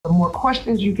more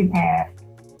questions you can ask,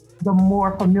 the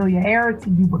more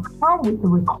familiarity you become with the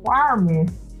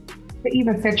requirements to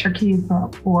even set your kids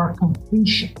up for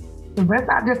completion. So let's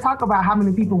not just talk about how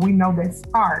many people we know that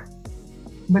start,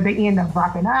 but they end up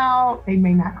dropping out, they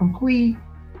may not complete,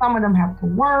 some of them have to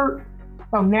work.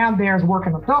 So now there's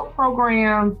working adult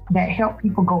programs that help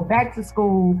people go back to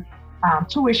school,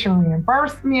 tuition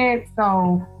reimbursement.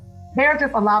 So there's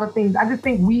just a lot of things. I just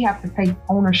think we have to take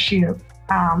ownership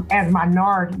as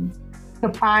minorities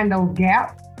to find those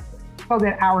gaps so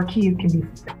that our kids can be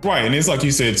successful. Right. And it's like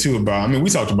you said too about, I mean, we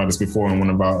talked about this before in one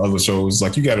of our other shows,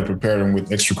 like you got to prepare them with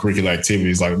extracurricular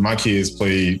activities. Like my kids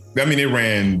played, I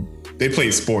mean, they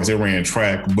played sports, they ran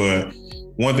track, but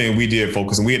one thing we did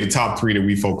focus on, we had the top three that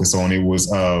we focused on. It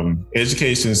was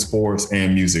education, sports,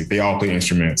 and music. They all play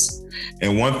instruments.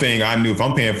 And one thing I knew, if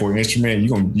I'm paying for an instrument,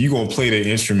 you're gonna play the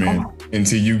instrument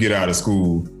until you get out of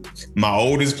school. My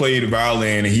oldest played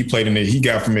violin, and he played in it. He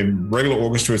got from a regular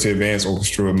orchestra to advanced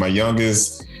orchestra. My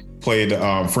youngest played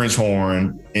French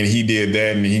horn, and he did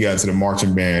that, and he got to the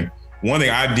marching band. One thing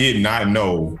I did not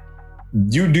know,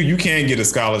 you can get a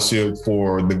scholarship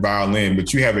for the violin,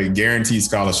 but you have a guaranteed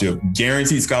scholarship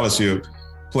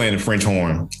playing the French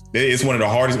horn. It's one of the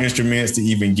hardest instruments to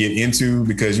even get into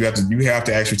because you have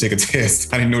to actually take a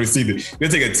test. I didn't know this either. You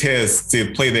have to take a test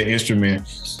to play that instrument,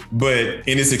 and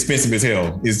it's expensive as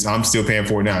hell. I'm still paying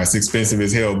for it now. It's expensive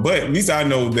as hell, but at least I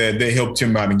know that they helped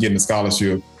him out in getting a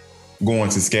scholarship going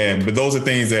to SCAD. But those are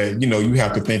things that, you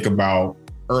have to think about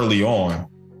early on.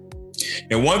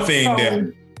 And one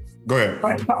thing go ahead.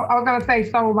 So I was going to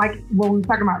say, so like what we were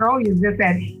talking about earlier is just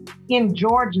that in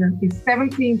Georgia, it's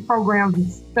 17 programs of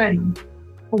study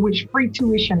for which free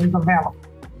tuition is available.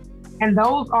 And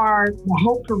those are the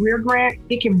Hope Career Grant.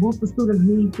 It can boost the student's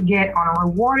need to get on a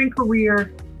rewarding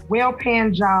career,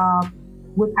 well-paying job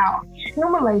without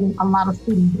accumulating a lot of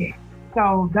student debt.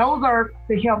 So those are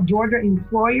to help Georgia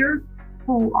employers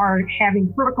who are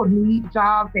having critical need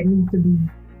jobs that need to be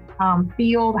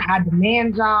filled, high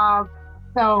demand jobs.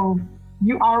 So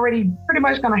you already pretty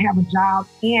much going to have a job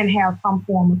and have some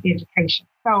form of education.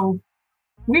 So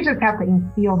we just have to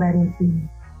instill that into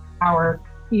our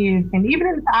kids and even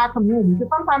into our community. Because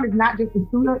sometimes it's not just the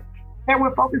students that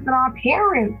we're focusing on.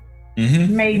 Parents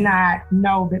may not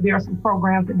know that there are some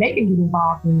programs that they can get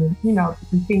involved in, to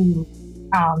continue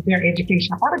their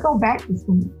education or to go back to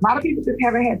school. A lot of people just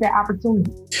haven't had that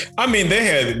opportunity. I mean,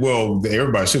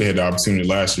 everybody should have had the opportunity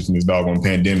last year from this doggone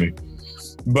pandemic.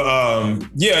 But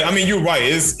you're right.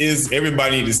 It's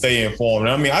everybody need to stay informed.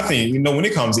 I mean, I think, when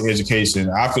it comes to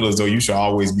education, I feel as though you should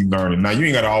always be learning. Now, you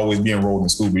ain't got to always be enrolled in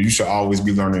school, but you should always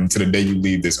be learning until the day you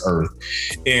leave this earth.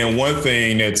 And one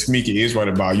thing that Tamika is right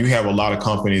about, you have a lot of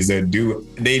companies that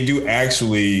do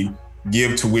actually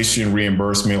give tuition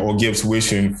reimbursement or give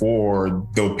tuition for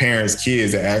the parents'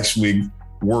 kids that actually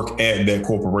work at that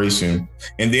corporation.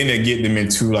 And then they get them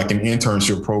into like an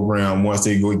internship program once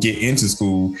they get into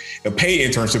school, a paid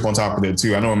internship on top of that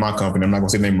too. I know in my company, I'm not gonna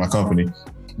say the name of my company,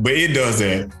 but it does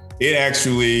that. They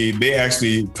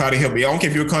actually try to help you. I don't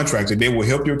care if you're a contractor, they will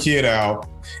help your kid out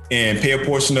and pay a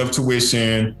portion of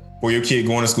tuition for your kid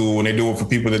going to school. And they do it for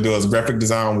people that does graphic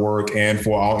design work and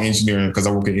for all engineering, because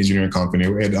I work at an engineering company,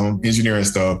 at engineering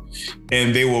stuff.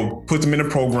 And they will put them in a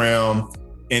program.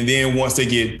 And then once they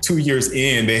get 2 years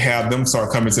in, they have them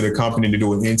start coming to the company to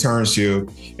do an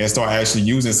internship and start actually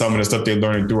using some of the stuff they're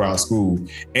learning throughout school.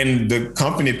 And the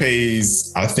company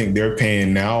pays, I think they're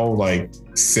paying now like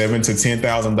 $7,000 to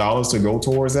 $10,000 to go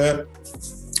towards that.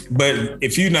 But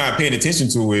if you're not paying attention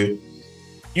to it,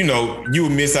 you will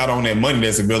miss out on that money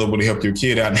that's available to help your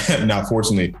kid out. Now,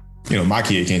 fortunately, my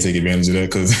kid can't take advantage of that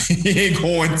because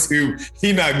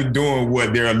he's not doing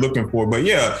what they're looking for. But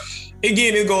yeah,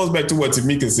 again, it goes back to what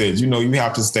Tamika said. You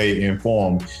have to stay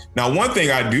informed. Now, one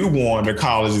thing I do want the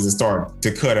colleges to start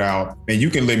to cut out, and you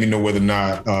can let me know whether or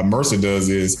not Mercer does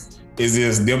is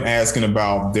them asking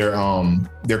about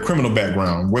their criminal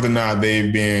background, whether or not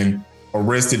they've been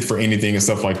arrested for anything and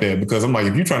stuff like that. Because I'm like,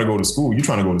 if you're trying to go to school, you're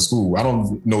trying to go to school. I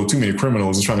don't know too many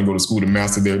criminals that's trying to go to school to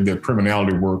master their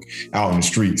criminality work out in the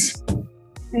streets.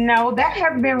 No, that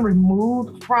has been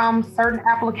removed from certain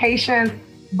applications.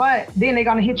 But then they're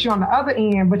going to hit you on the other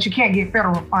end, but you can't get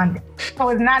federal funding. So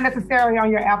it's not necessarily on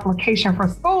your application for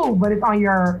school, but it's on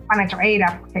your financial aid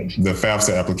application. The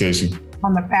FAFSA application.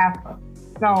 On the FAFSA.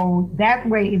 So that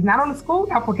way, it's not on the school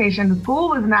application. The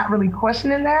school is not really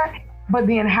questioning that, but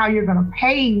then how you're going to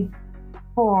pay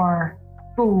for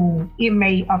school, it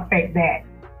may affect that.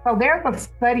 So there's a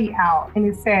study out, and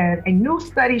it says, a new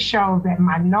study shows that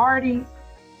minority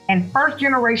and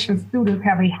first-generation students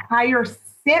have a higher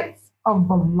sense of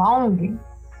belonging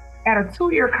at a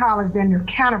 2-year college than their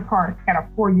counterparts at a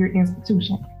 4-year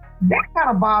institution. That kind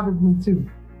of bothers me too.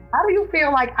 How do you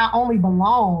feel like I only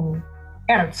belong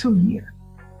at a 2-year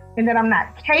and that I'm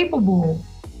not capable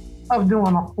of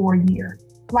doing a 4-year?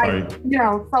 Like, right.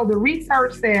 So the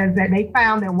research says that they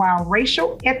found that while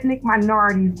racial ethnic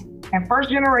minorities and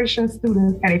first-generation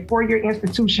students at a 4-year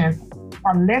institution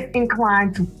are less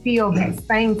inclined to feel that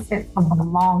same sense of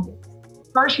belonging.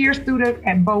 First-year students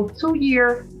at both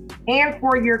 2-year and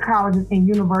 4-year colleges and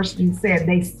universities said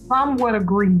they somewhat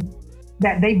agree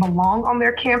that they belong on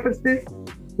their campuses.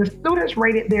 The students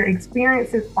rated their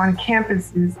experiences on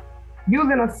campuses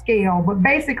using a scale, but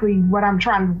basically what I'm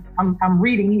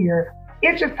reading here,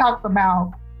 it just talks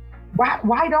about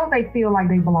why don't they feel like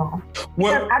they belong?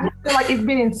 Well, I just feel like it's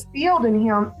been instilled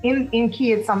in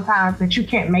kids sometimes that you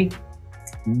can't make it.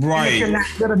 Right. That you're not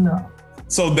good enough.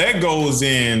 So that goes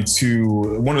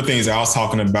into one of the things I was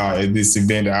talking about at this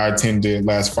event that I attended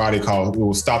last Friday called, it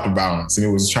was Stop the Violence. And it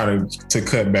was trying to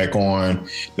cut back on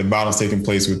the violence taking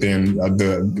place within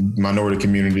the minority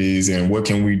communities and what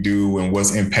can we do and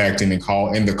what's impacting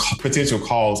and the potential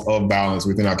cause of violence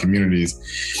within our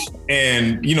communities.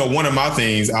 And, one of my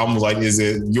things, I was like, is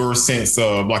it your sense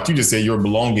of, like you just said, your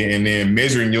belonging and then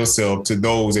measuring yourself to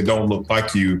those that don't look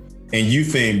like you. And you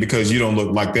think because you don't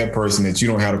look like that person that you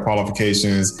don't have the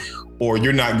qualifications or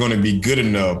you're not going to be good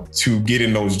enough to get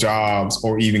in those jobs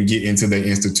or even get into the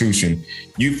institution.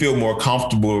 You feel more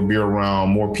comfortable to be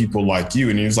around more people like you.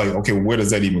 And it's like, okay, where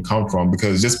does that even come from?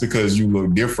 Because just because you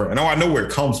look different, and I know where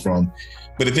it comes from,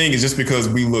 but the thing is just because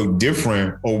we look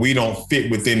different or we don't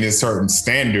fit within this certain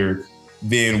standard,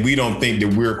 then we don't think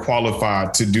that we're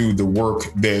qualified to do the work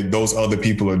that those other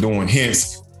people are doing.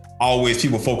 Hence, always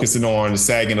people focusing on the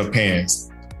sagging of pants.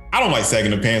 I don't like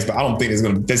sagging of pants, but I don't think it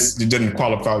doesn't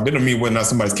qualify. It doesn't mean whether or not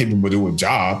somebody's capable to do a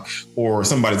job or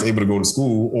somebody's able to go to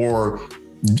school or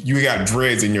you got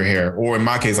dreads in your hair. Or in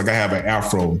my case, like I have an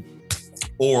afro.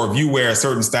 Or if you wear a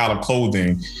certain style of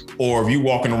clothing, or if you're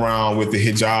walking around with the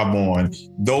hijab on,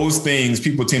 those things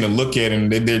people tend to look at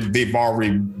and they've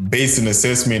already based an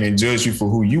assessment and judge you for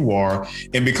who you are.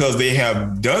 And because they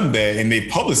have done that and they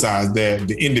publicized that,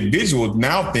 the individual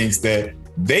now thinks that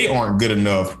they aren't good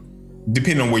enough,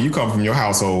 depending on where you come from, your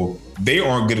household, they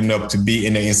aren't good enough to be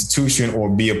in the institution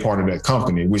or be a part of that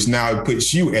company, which now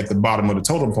puts you at the bottom of the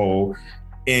totem pole.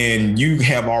 And you've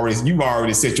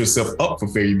already set yourself up for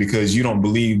failure because you don't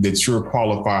believe that you're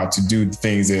qualified to do the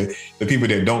things that the people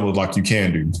that don't look like you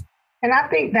can do. And I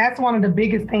think that's one of the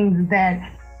biggest things is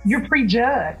that you're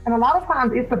prejudged. And a lot of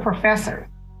times it's the professor.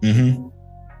 Mm-hmm.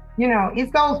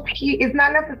 It's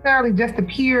not necessarily just the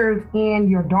peers in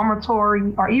your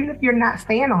dormitory or even if you're not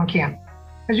staying on campus.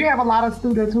 Because you have a lot of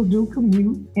students who do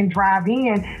commute and drive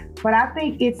in. But I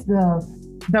think it's the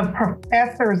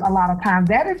professors a lot of times.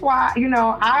 That is why, I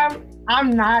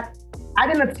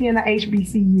didn't attend the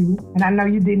HBCU, and I know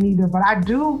you didn't either, but I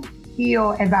do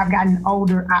feel as I've gotten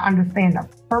older, I understand the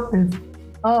purpose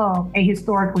of a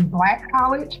historically Black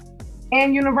college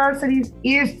and universities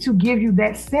is to give you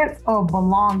that sense of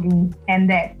belonging and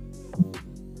that,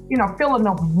 feeling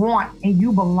of want and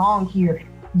you belong here.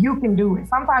 You can do it.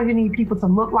 Sometimes you need people to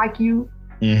look like you,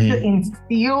 mm-hmm. to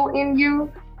instill in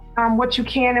you what you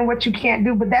can and what you can't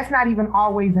do, but that's not even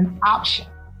always an option.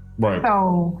 Right.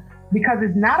 So because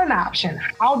it's not an option,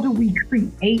 how do we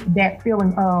create that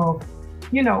feeling of,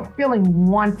 feeling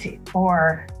wanted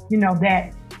or,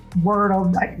 that word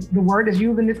of the word that's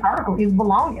used in this article is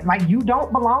belonging. Like you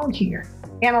don't belong here.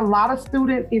 And a lot of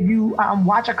students, if you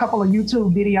watch a couple of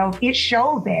YouTube videos, it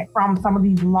shows that from some of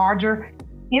these larger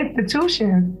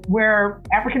institutions where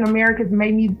African Americans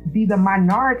may be the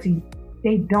minority,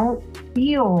 they don't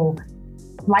feel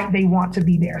like they want to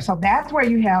be there. So that's where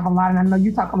you have a lot, and I know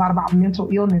you talk a lot about mental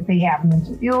illness. They have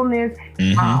mental illness,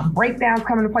 mm-hmm. Breakdowns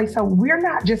come into play. So we're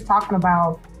not just talking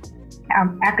about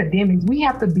academics. We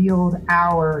have to build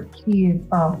our kids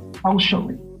up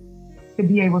socially to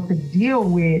be able to deal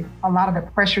with a lot of the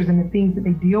pressures and the things that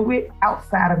they deal with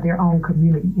outside of their own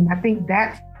community. And I think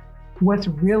that's what's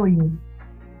really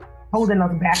holding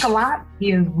us back a lot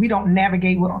is we don't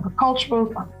navigate with other cultures,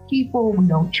 other people, we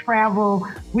don't travel,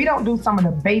 we don't do some of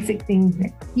the basic things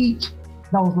that teach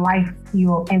those life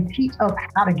skills and teach us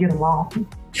how to get along.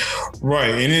 Right,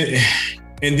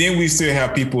 and then we still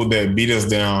have people that beat us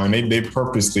down, and they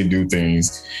purposely do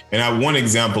things. And one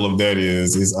example of that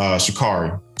is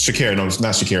Sha'Carri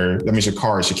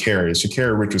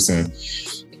Richardson.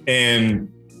 And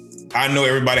I know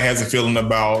everybody has a feeling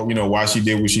about, why she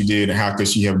did what she did and how could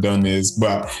she have done this.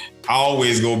 But I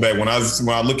always go back when I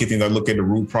look at things, I look at the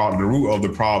root of the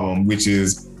problem, which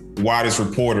is why this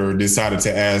reporter decided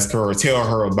to ask her or tell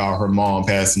her about her mom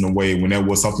passing away when that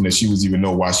was something that she was even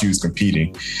know why she was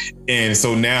competing. And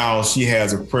so now she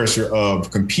has a pressure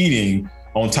of competing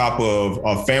on top of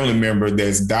a family member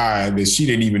that's died that she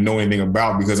didn't even know anything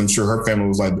about, because I'm sure her family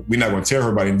was like, we're not going to tell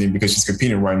her about anything because she's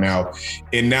competing right now.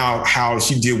 And now how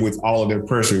she deal with all of that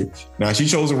pressure. Now she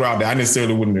chose a route that I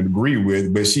necessarily wouldn't agree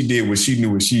with, but she did what she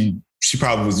knew what she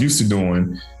probably was used to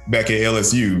doing back at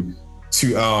LSU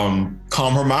to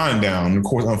calm her mind down. Of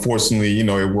course, unfortunately, you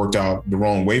know, it worked out the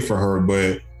wrong way for her,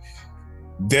 but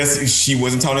she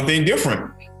wasn't taught anything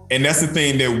different. And that's the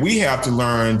thing that we have to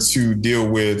learn to deal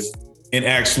with and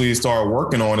actually start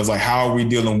working on, is like, how are we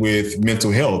dealing with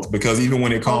mental health? Because even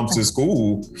when it comes to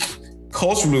school,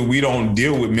 culturally, we don't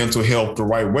deal with mental health the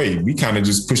right way. We kind of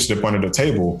just push it up under the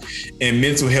table. And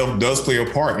mental health does play a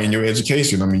part in your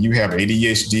education. I mean, you have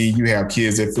ADHD, you have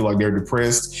kids that feel like they're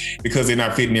depressed because they're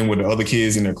not fitting in with the other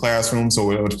kids in their classroom.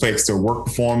 So it affects their work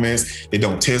performance. They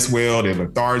don't test well. They're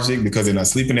lethargic because they're not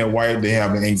sleeping that right. They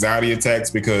have anxiety attacks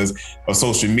because of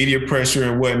social media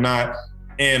pressure and whatnot.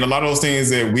 And a lot of those things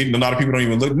that a lot of people don't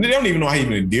even they don't even know how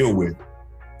to deal with.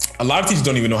 A lot of teachers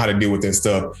don't even know how to deal with that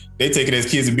stuff. They take it as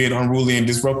kids are being unruly and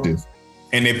disruptive.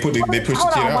 And they push the kid out.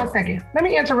 Hold on 1 second. Let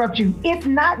me interrupt you. It's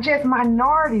not just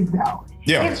minorities though.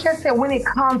 Yeah. It's just that when it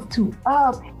comes to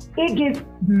us, it gets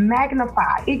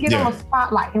magnified. It gets on a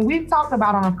spotlight. And we've talked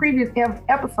about on a previous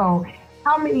episode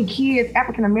how many kids,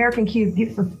 African-American kids,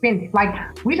 get suspended.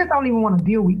 Like, we just don't even want to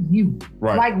deal with you.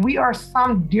 Right. Like, we are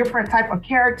some different type of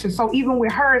character. So even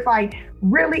with her, it's like,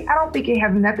 really, I don't think it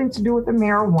has nothing to do with the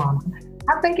marijuana.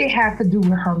 I think it has to do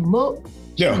with her look.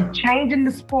 She was changing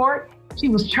the sport. She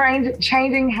was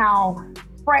changing how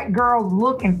frat girls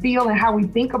look and feel and how we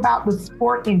think about the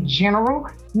sport in general.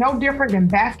 No different than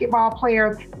basketball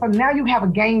players. So now you have a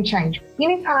game changer.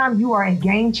 Anytime you are a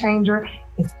game changer,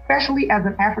 especially as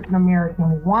an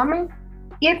African-American woman,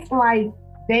 it's like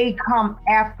they come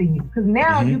after you. Because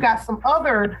now you got some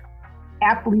other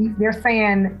athletes, they're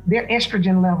saying their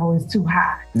estrogen level is too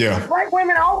high. Yeah. Black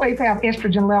women always have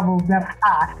estrogen levels that are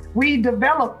high. We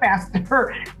develop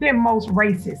faster than most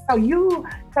races. So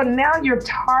now you're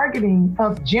targeting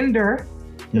of gender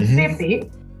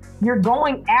specific. You're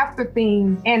going after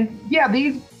things. And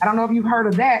I don't know if you've heard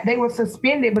of that. They were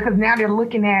suspended because now they're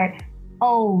looking at,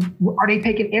 are they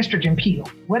taking estrogen pills?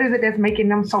 What is it that's making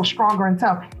them so stronger and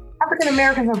tough? African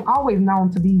Americans have always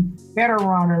known to be better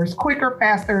runners, quicker,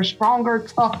 faster, stronger,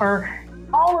 tougher,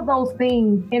 all of those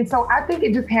things. And so I think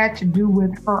it just had to do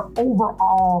with her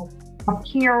overall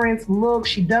appearance, look.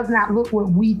 She does not look what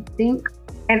we think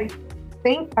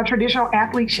a traditional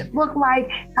athlete should look like.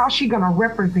 How's she gonna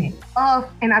represent us?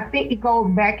 And I think it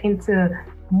goes back into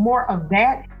more of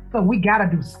that. So we gotta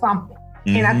do something.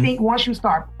 And I think once you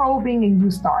start probing and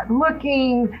you start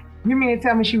looking, you mean to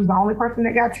tell me she was the only person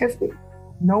that got tested?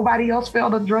 Nobody else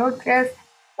failed a drug test?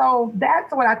 So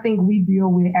that's what I think we deal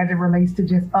with as it relates to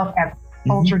just us as a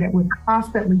culture, that we're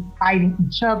constantly fighting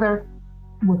each other.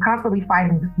 We're constantly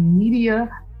fighting media,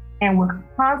 and we're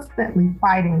constantly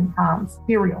fighting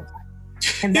stereotypes.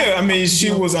 I mean,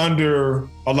 she was under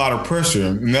a lot of pressure.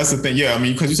 And that's the thing. Yeah, I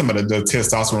mean, because you're talking about the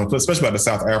testosterone, especially about the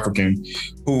South African,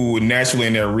 who naturally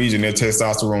in their region, their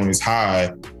testosterone is high.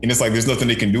 And it's like, there's nothing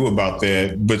they can do about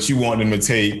that. But you want them to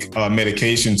take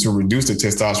medication to reduce the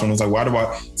testosterone. It's like, why do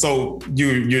I? So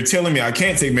you're telling me I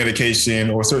can't take medication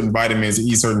or certain vitamins or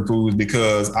eat certain foods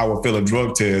because I will fail a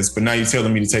drug test. But now you're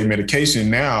telling me to take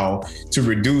medication now to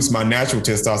reduce my natural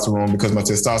testosterone because my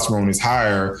testosterone is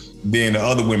higher than the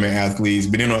other women athletes.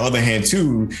 But then on the other hand,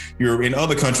 too, you're in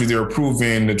other countries, they're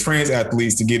approving the trans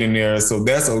athletes to get in there. So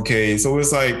that's okay. So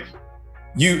it's like,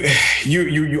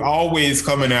 you always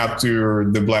coming after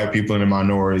the Black people and the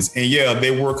minorities. And yeah,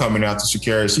 they were coming after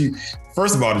Sha'Carri.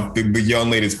 First of all, the young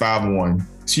lady's 5'1".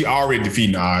 She already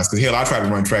defeating the odds. Because hell, I tried to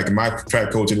run track and my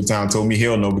track coach at the time told me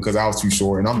hell no because I was too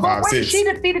short and I'm 5'6". When she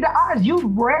defeated the odds, you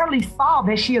rarely saw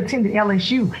that she attended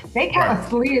LSU. They kind of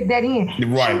slid that in.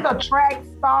 Right. She's a track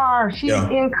star. She's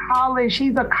in college.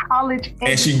 She's a college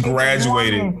and she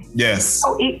graduated. Woman. Yes.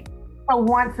 So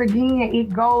once again,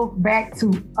 it goes back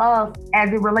to us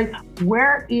as it relates.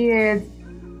 Where is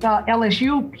the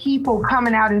LSU people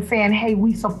coming out and saying, hey,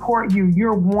 we support you.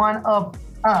 You're one of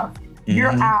us.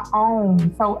 You're our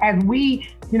own. So as we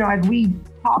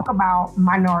talk about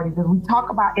minorities, as we talk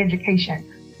about education,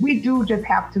 we do just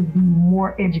have to be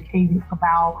more educated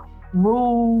about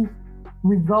rules,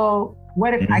 results.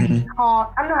 What if I get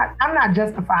caught? I'm not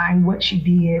justifying what she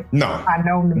did. No, I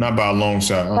know me. Not by a long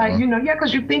shot. But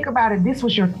because you think about it, this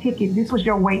was your ticket, this was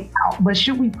your way out. But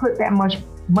should we put that much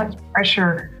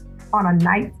pressure on a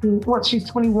 19, well, she's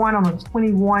 21, on a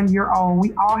 21-year-old.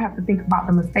 We all have to think about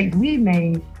the mistakes we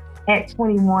made at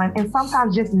 21, and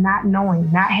sometimes just not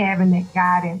knowing, not having that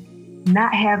guidance,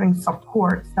 not having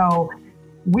support. So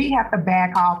we have to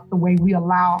back off the way we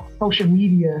allow social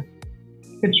media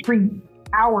to treat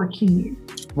our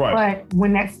kids. Right. But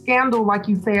when that scandal, like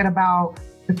you said, about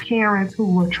the parents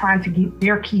who were trying to get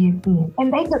their kids in,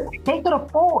 and they could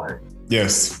afford.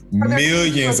 Yes,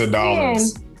 millions of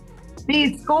dollars.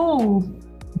 These schools,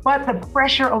 but the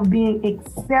pressure of being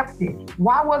accepted.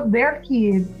 Why was their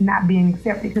kids not being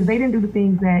accepted? Because they didn't do the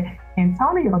things that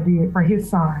Antonio did for his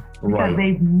son. Because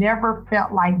they've never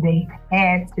felt like they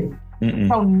had to.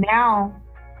 So now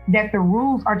that the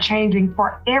rules are changing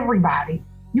for everybody,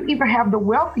 you even have the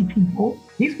wealthy people.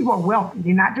 These people are wealthy.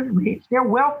 They're not just rich. They're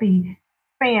wealthy,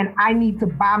 saying, I need to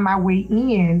buy my way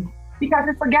in because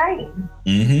it's a game.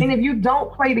 And if you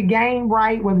don't play the game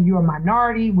right, whether you're a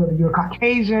minority, whether you're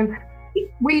Caucasian,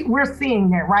 we're seeing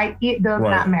that, right? It does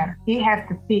not matter. It has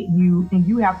to fit you, and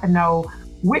you have to know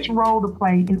which role to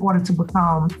play in order to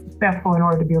become successful, in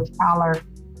order to be a scholar,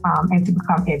 and to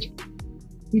become educated.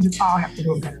 You just all have to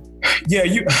do it better. Yeah,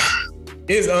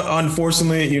 it's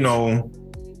unfortunately, you know,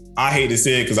 I hate to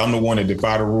say it because I'm the one that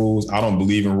defy the rules. I don't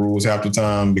believe in rules half the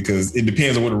time because it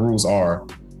depends on what the rules are.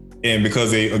 And because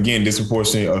they, again,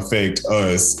 disproportionately affect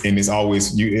us, and it's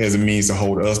always as a means to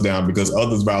hold us down because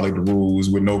others violate the rules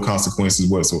with no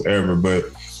consequences whatsoever. But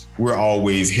we're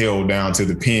always held down to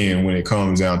the pen when it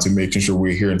comes down to making sure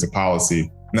we're adhering to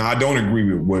policy. Now, I don't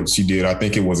agree with what she did. I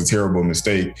think it was a terrible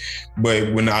mistake.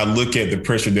 But when I look at the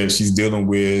pressure that she's dealing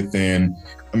with, and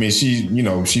I mean,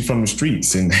 she's from the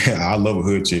streets, and I love a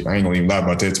hood chick. I ain't gonna even lie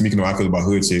about that. To me, you know how I feel about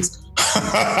hood chicks.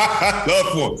 I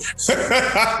love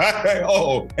them.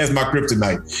 Oh, that's my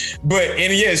kryptonite. But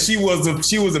and yeah, she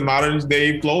was a modern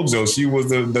day Flojo. She was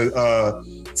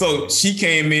so she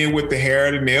came in with the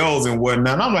hair, the nails, and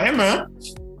whatnot. And I'm like, hey man,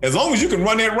 as long as you can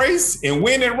run that race and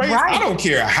win that race, I don't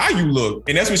care how you look.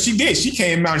 And that's what she did. She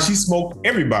came out and she smoked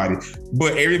everybody.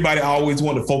 But everybody always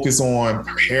wanted to focus on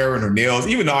her hair and her nails.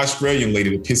 Even the Australian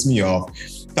lady that pissed me off,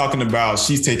 talking about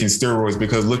she's taking steroids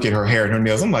because look at her hair and her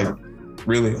nails. I'm like,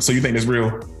 really? So you think that's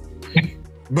real?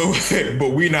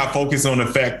 but we're not focused on the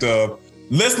fact of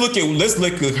let's look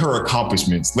at her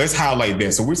accomplishments. Let's highlight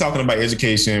that. So we're talking about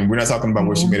education. We're not talking about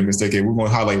where she made a mistake at. We're going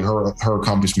to highlight her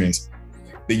accomplishments.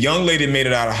 The young lady made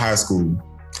it out of high school.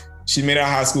 She made it out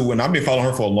of high school, and I've been following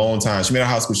her for a long time. She made it out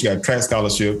of high school. She got a track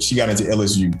scholarship. She got into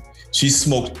LSU. She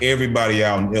smoked everybody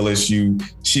out in LSU.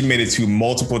 She made it to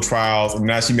multiple trials, and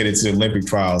now she made it to the Olympic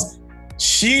trials.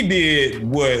 She did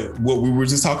what we were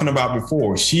just talking about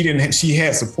before. She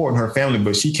had support in her family,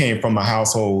 but she came from a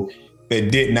household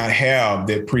that did not have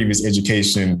that previous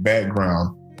education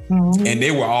background. And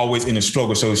they were always in a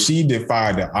struggle. So she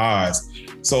defied the odds.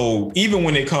 So even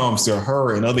when it comes to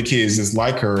her and other kids just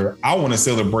like her, I want to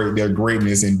celebrate their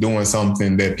greatness in doing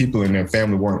something that people in their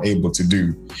family weren't able to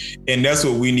do. And that's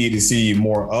what we need to see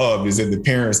more of, is that the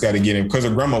parents got to get in, because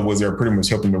her grandma was there pretty much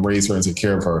helping to raise her and take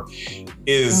care of her,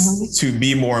 is to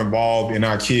be more involved in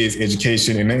our kids'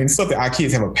 education and stuff that our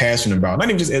kids have a passion about. Not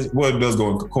even just it does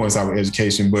coincide with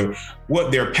education, but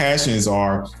what their passions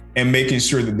are, and making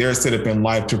sure that they're set up in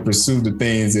life to pursue the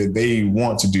things that they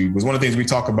want to do. Because one of the things we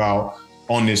talk about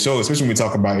on this show, especially when we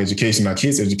talk about education, our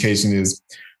kids' education, is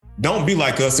don't be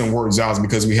like us and work jobs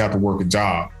because we have to work a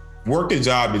job. Work a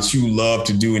job that you love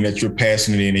to do and that you're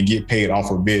passionate in and get paid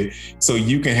off of it, so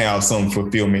you can have some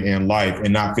fulfillment in life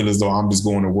and not feel as though I'm just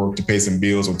going to work to pay some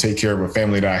bills or take care of a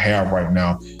family that I have right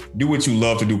now. Do what you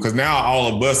love to do. Because now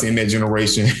all of us in that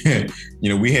generation,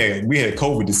 we had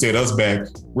COVID to set us back.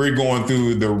 We're going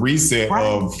through the reset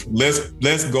of let's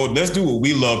do what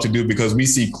we love to do, because we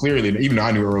see clearly, even though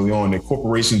I knew early on that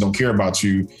corporations don't care about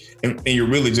you and you're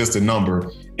really just a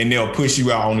number. And they'll push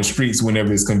you out on the streets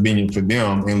whenever it's convenient for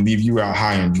them and leave you out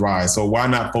high and dry. So why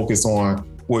not focus on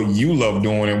what you love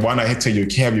doing, and why not have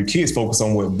your kids focus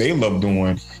on what they love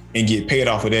doing and get paid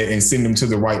off of that and send them to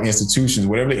the right institutions,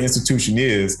 whatever the institution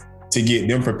is, to get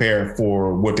them prepared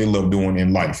for what they love doing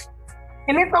in life.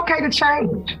 And it's okay to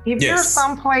change. If you're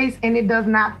someplace and it does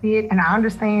not fit, and I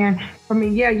understand, for me,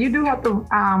 you do have to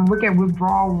look at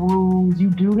withdrawal rules. You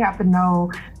do have to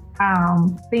know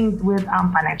things with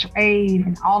financial aid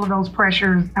and all of those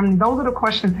pressures. I mean, those are the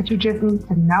questions that you just need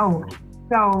to know.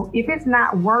 So if it's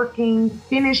not working,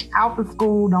 finish out the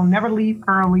school. Don't never leave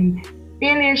early.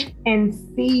 Finish and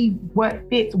see what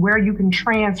fits, where you can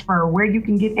transfer, where you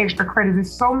can get extra credits.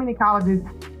 There's so many colleges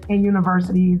and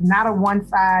universities, not a one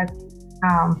size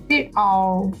fit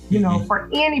all, for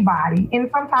anybody.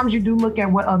 And sometimes you do look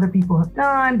at what other people have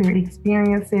done, their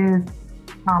experiences.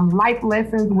 life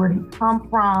lessons, where they come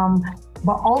from.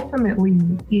 But ultimately,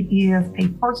 it is a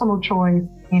personal choice,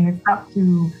 and it's up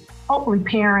to hopefully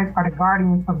parents or the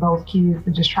guardians of those kids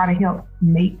to just try to help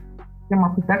make them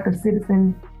a productive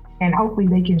citizen. And hopefully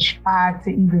they can strive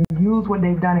to either use what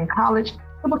they've done in college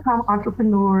to become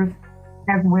entrepreneurs,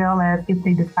 as well as if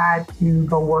they decide to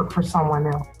go work for someone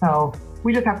else. So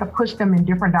we just have to push them in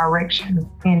different directions.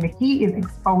 And the key is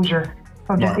exposure.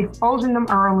 So just exposing them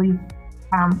early,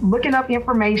 looking up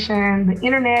information, the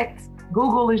internet,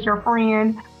 Google is your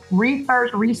friend,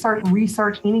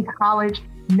 research any college,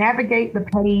 navigate the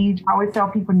page. I always tell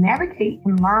people, navigate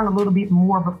and learn a little bit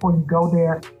more before you go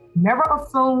there. Never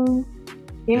assume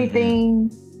anything.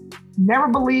 Never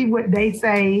believe what they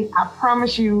say. I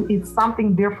promise you, it's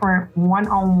something different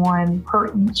one-on-one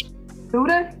per each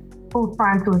student who's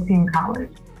trying to attend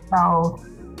college. So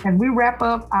as we wrap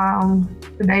up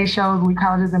today's shows with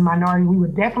Colleges and Minorities, we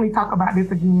would definitely talk about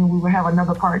this again. We will have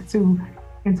another part 2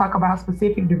 and talk about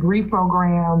specific degree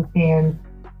programs and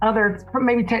other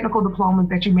maybe technical diplomas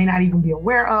that you may not even be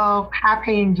aware of,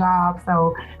 high-paying jobs.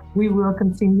 So we will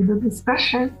continue the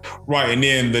discussion. Right. And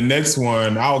then the next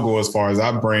one, I'll go as far as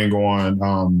I bring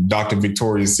on Dr.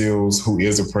 Victoria Seals, who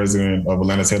is the president of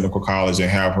Atlanta Technical College,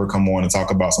 and have her come on and talk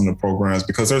about some of the programs,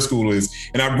 because her school is,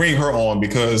 and I bring her on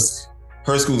because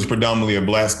her school is predominantly a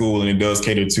Black school and it does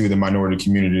cater to the minority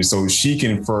community. So she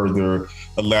can further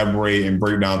elaborate and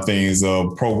break down things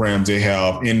of programs they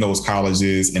have in those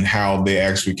colleges and how they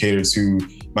actually cater to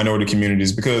minority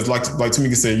communities. Because like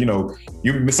Tamika said,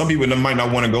 some people might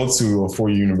not want to go to a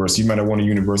 4-year university. You might not want a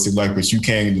university but you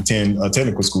can attend a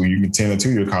technical school. You can attend a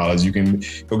 2-year college. You can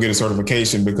go get a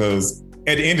certification, because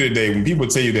at the end of the day, when people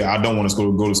tell you that I don't want to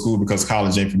go to school because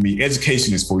college ain't for me,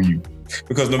 education is for you.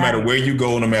 Because no matter where you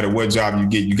go, no matter what job you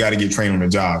get, you got to get trained on the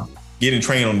job. Getting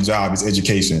trained on the job is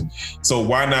education. So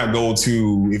why not go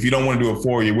to, if you don't want to do a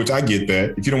 4-year, which I get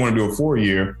that, if you don't want to do a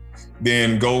 4-year,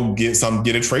 then go get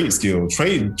a trade skill.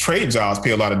 Trade jobs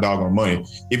pay a lot of doggone money.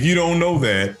 If you don't know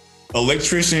that,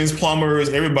 electricians, plumbers,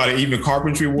 everybody, even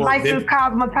carpentry work. Licensed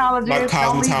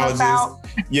cosmetologists.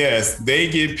 Yes, they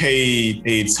get paid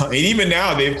a ton. And even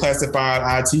now they've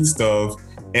classified IT stuff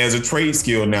as a trade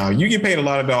skill now. You get paid a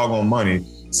lot of doggone money.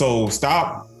 So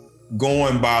stop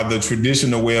going by the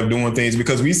traditional way of doing things,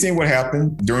 because we've seen what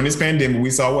happened during this pandemic. We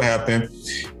saw what happened.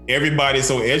 Everybody's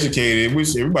so educated,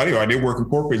 which everybody are, they work in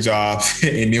corporate jobs,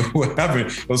 and then what happened?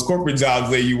 Those corporate jobs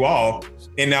lay you off.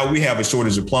 And now we have a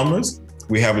shortage of plumbers.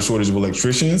 We have a shortage of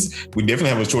electricians. We definitely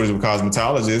have a shortage of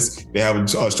cosmetologists. They have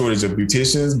a shortage of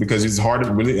beauticians, because it's hard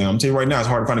to really, and I'm telling you right now, it's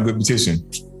hard to find a good beautician.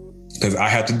 Because I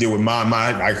have to deal with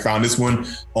I found this one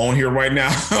on here right now.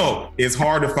 It's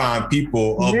hard to find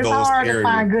people of those areas. It's hard to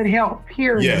find good help,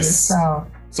 period. Yes.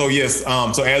 So yes.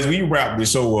 So as we wrap the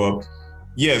show up,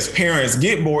 yes, parents,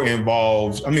 get more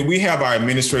involved. I mean, we have our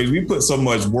administrators. We put so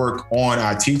much work on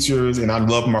our teachers, and I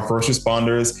love my first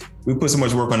responders. We put so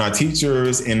much work on our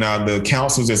teachers and the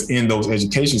counselors that's in those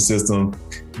education systems.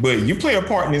 But you play a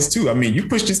part in this too. I mean, you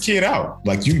push this kid out.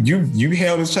 Like you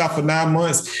held this child for 9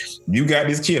 months. You got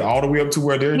this kid all the way up to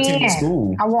where they're attending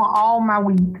school. I want all my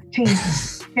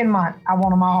weeks, 10 months. I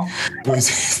want them all.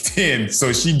 10.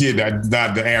 So she did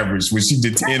not the average, when she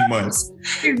did 10 months.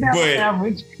 But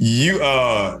average. You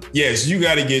have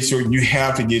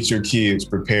to get your kids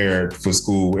prepared for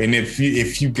school. And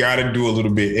if you got to do a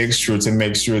little bit extra to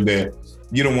make sure that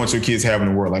you don't want your kids having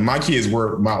to work. Like my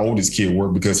oldest kid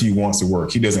work because he wants to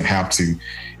work. He doesn't have to.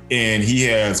 And he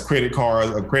has a credit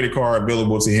card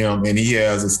available to him, and he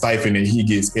has a stipend that he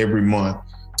gets every month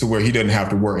to where he doesn't have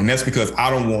to work. And that's because I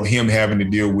don't want him having to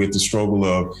deal with the struggle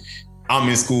of, I'm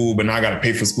in school, but now I got to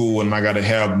pay for school, and I got to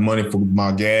have money for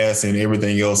my gas and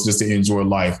everything else just to enjoy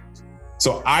life.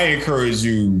 So I encourage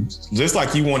you, just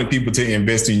like you wanted people to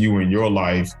invest in you in your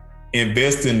life,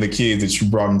 invest in the kids that you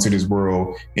brought into this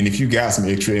world. And if you got some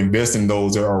extra, invest in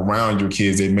those that are around your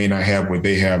kids that may not have what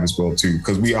they have as well too.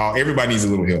 Because everybody needs a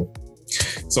little help.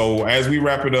 So as we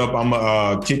wrap it up, I'm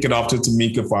gonna kick it off to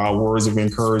Tamika for our words of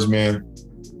encouragement.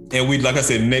 And like I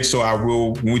said, next show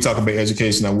when we talk about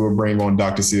education, I will bring on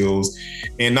Dr. Seals,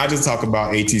 and not just talk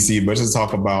about ATC, but just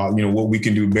talk about, what we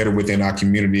can do better within our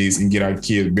communities and get our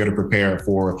kids better prepared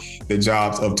for the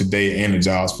jobs of today and the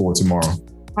jobs for tomorrow.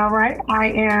 All right. I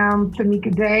am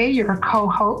Tamika Day, your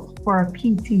co-host for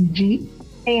PTG.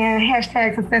 And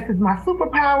hashtag success is my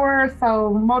superpower.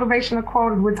 So motivational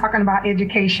quote, we're talking about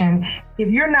education. If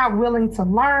you're not willing to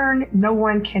learn, no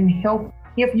one can help.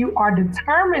 If you are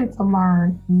determined to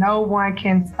learn, no one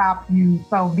can stop you.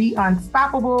 So be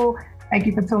unstoppable. Thank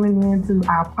you for tuning in to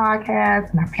our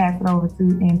podcast. And I pass it over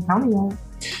to Antonio.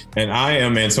 And I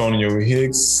am Antonio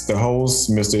Hicks, the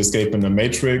host, Mr. Escaping the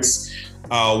Matrix.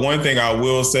 One thing I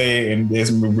will say, and this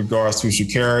in regards to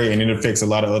Sha'Carri, and it affects a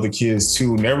lot of other kids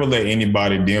too, never let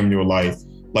anybody dim your life.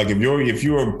 Like if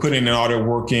you're putting all that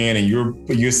work in and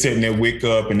you're setting that wick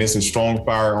up and there's a strong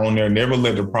fire on there, never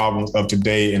let the problems of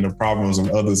today and the problems of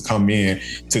others come in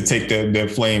to take that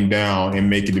flame down and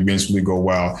make it eventually go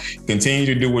wild. Continue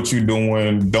to do what you're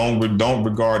doing. Don't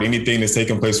regard anything that's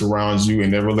taking place around you,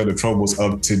 and never let the troubles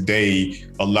of today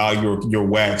allow your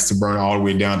wax to burn all the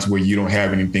way down to where you don't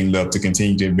have anything left to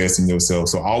continue to invest in yourself.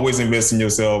 So always invest in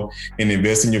yourself and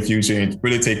invest in your future, and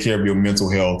really take care of your mental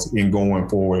health in going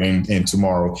forward and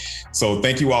tomorrow. So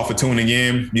thank you all for tuning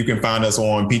in. You can find us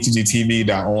on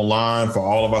ptgtv.online for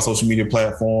all of our social media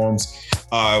platforms.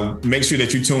 Make sure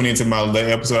that you tune into my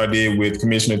episode I did with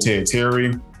Commissioner Ted Terry.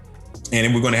 And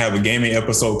then we're going to have a gaming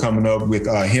episode coming up with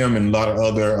him and a lot of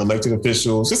other elected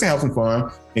officials, just to have some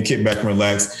fun and kick back and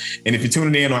relax. And if you're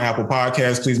tuning in on Apple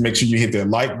Podcasts, please make sure you hit that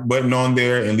like button on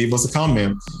there and leave us a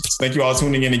comment. So thank you all for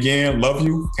tuning in again. Love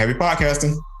you. Happy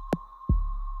podcasting.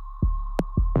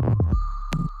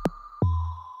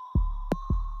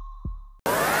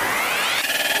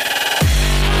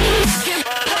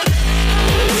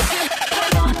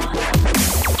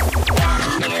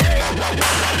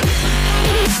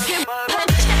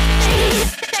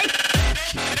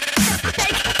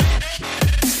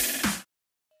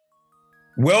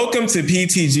 Welcome to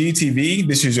PTG TV.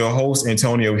 This is your host,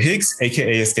 Antonio Hicks,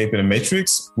 aka Escaping the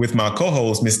Matrix, with my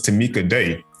co-host, Ms. Tamika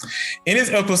Day. In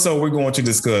this episode, we're going to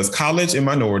discuss college and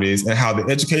minorities and how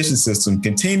the education system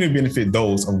continue to benefit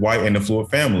those of white and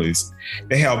affluent families.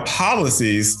 They have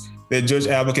policies that judge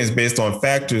applicants based on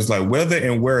factors like whether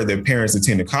and where their parents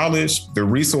attended college, the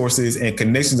resources and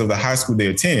connections of the high school they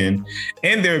attend,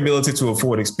 and their ability to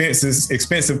afford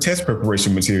expensive test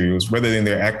preparation materials rather than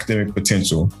their academic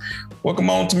potential. Welcome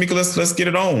on, Tamika. Let's get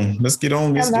it on. Let's get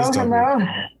on this. Hello.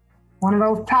 One of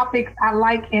those topics I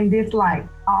like and dislike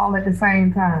all at the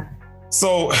same time.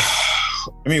 So,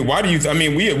 why do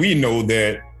you? We know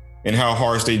that and how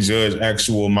harsh they judge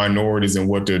actual minorities and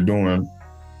what they're doing.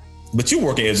 But you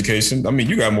work in education.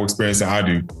 You got more experience than I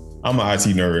do. I'm an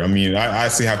IT nerd. I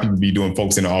see how people be doing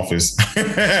folks in the office.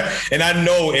 And I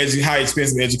know how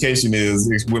expensive education is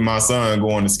with my son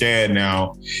going to SCAD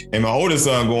now. And my oldest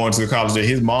son going to the college that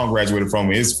his mom graduated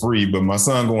from. It's free, but my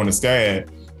son going to SCAD,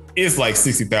 it's like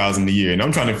 $60,000 a year. And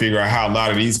I'm trying to figure out how a lot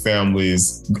of these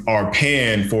families are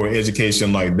paying for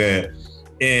education like that.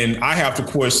 And I have to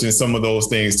question some of those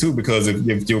things too, because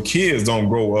if your kids don't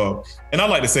grow up, and I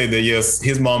like to say that, yes,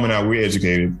 his mom and I, we're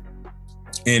educated.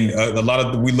 And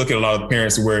we look at a lot of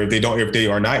parents where if they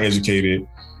are not educated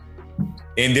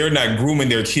and they're not grooming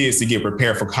their kids to get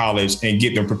prepared for college and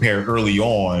get them prepared early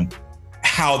on,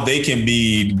 how they can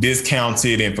be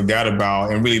discounted and forgot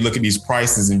about and really look at these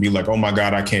prices and be like, oh my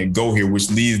God, I can't go here,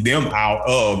 which leads them out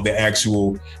of the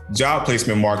actual job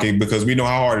placement market, because we know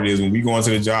how hard it is when we go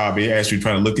into the job. They actually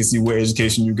trying to look and see what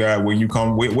education you got, where you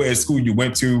come, what school you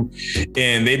went to,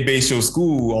 and they base your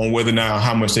school on whether or not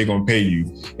how much they're going to pay you.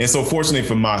 And so fortunately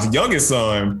for my youngest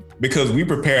son, because we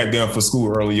prepared them for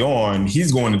school early on,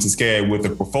 he's going into SCAD with a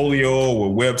portfolio, a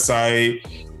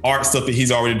website, art stuff that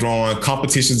he's already drawn,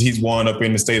 competitions he's won up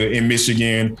in the state in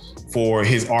Michigan for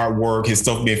his artwork, his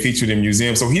stuff being featured in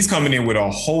museums. So he's coming in with a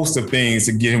host of things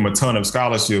to get him a ton of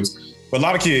scholarships. But a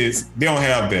lot of kids, they don't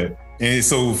have that. And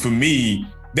so for me,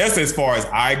 that's as far as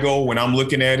I go when I'm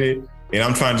looking at it. And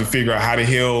I'm trying to figure out how the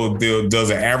hell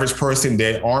does an average person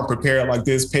that aren't prepared like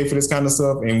this pay for this kind of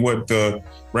stuff, and what the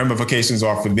ramifications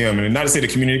are for them. And not to say the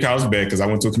community college is bad, because I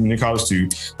went to a community college too.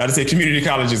 Not to say community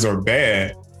colleges are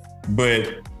bad,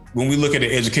 but when we look at the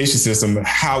education system,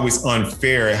 how it's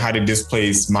unfair and how to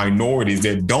displace minorities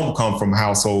that don't come from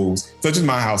households, such as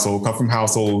my household, come from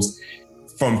households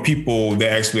from people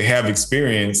that actually have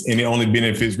experience, and it only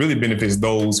really benefits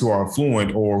those who are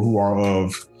affluent or who are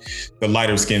of the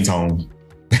lighter skin tone.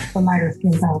 The lighter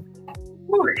skin tone.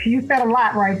 Ooh, you said a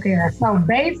lot right there. So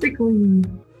basically,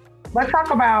 let's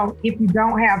talk about if you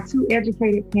don't have two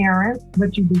educated parents,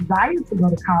 but you desire to go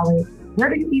to college, where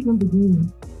do you even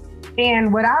begin?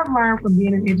 And what I've learned from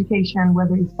being in education,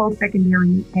 whether it's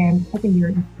post-secondary and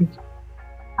secondary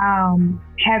education,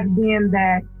 has been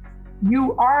that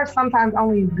you are sometimes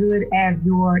only as good as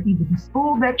either the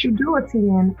school that you do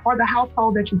attend or the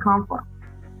household that you come from.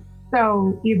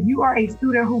 So if you are a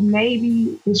student who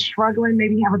maybe is struggling,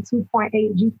 maybe have a 2.8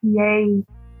 GPA,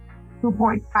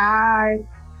 2.5,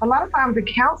 a lot of times the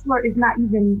counselor is not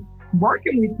even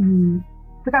working with you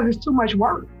because it's too much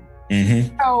work.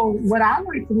 Mm-hmm. So what I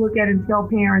like to look at and tell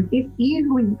parents, it's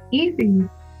easy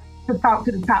to talk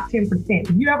to the top 10%.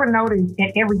 If you ever notice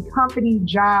at every company,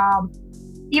 job,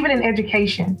 even in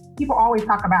education, people always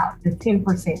talk about the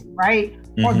 10%, right?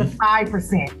 or the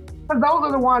 5%. So those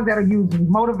are the ones that are usually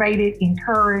motivated,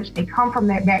 encouraged. They come from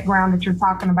that background that you're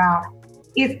talking about.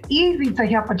 It's easy to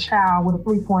help a child with a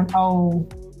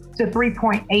 3.0 to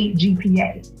 3.8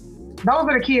 GPA. Those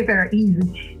are the kids that are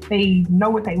easy. They know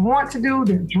what they want to do.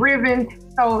 They're driven.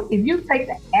 So if you take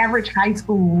the average high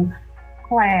school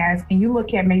class and you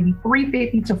look at maybe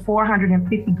 350 to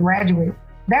 450 graduates,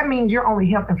 that means you're only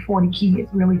helping 40 kids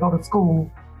really go to school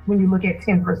when you look at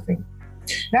 10%.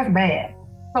 That's bad.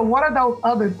 So what are those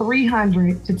other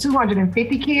 300 to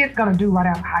 250 kids going to do right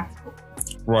out of high school?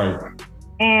 Right.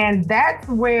 And that's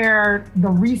where the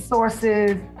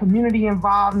resources, community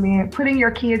involvement, putting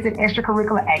your kids in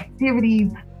extracurricular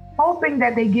activities, hoping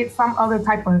that they get some other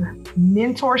type of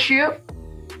mentorship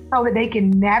so that they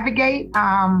can navigate.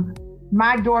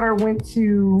 My daughter went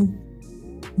to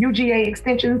UGA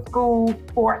Extension School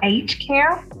 4-H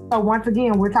camp. So once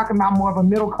again, we're talking about more of a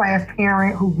middle class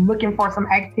parent who's looking for some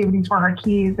activities for her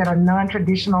kids that are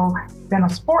non-traditional than a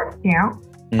sports camp.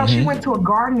 So she went to a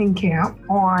gardening camp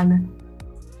on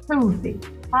Tuesday.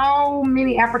 How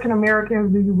many African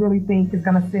Americans do you really think is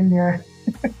going to send their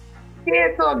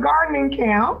kids to a gardening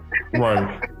camp?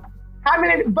 Right. How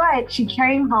many? But she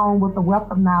came home with a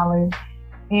wealth of knowledge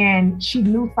and she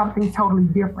knew something totally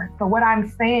different. So what I'm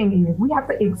saying is we have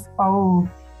to expose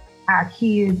our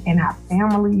kids and our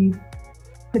families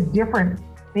to different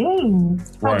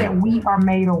things so that we are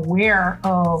made aware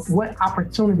of what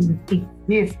opportunities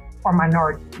exist for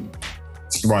minorities.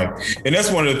 Right. And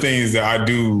that's one of the things that I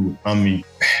do. I mean,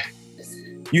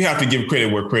 you have to give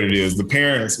credit where credit is. The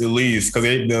parents, at least,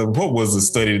 because what was the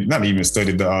study, not even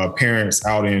study, the parents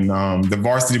out in the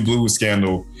Varsity Blues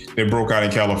scandal that broke out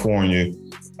in California.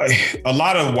 A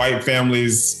lot of white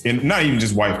families, and not even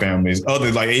just white families,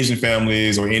 other like Asian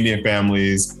families or Indian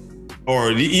families,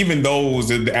 or even those,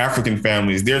 the African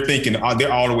families, they're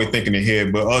all the way thinking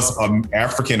ahead. But us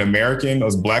African American,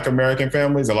 us Black American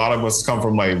families, a lot of us come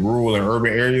from like rural and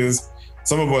urban areas.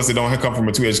 Some of us that don't come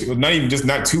from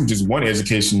just one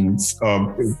education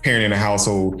parent in a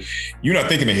household. You're not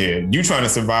thinking ahead. You're trying to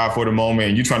survive for the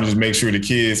moment. You're trying to just make sure the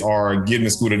kids are getting the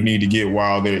school they need to get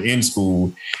while they're in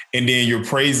school. And then you're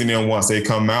praising them once they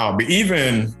come out. But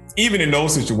even in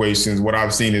those situations, what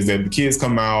I've seen is that the kids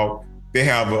come out, they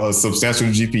have a substantial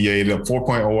GPA, they're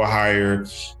 4.0 or higher.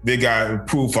 They got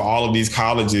approved for all of these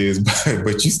colleges,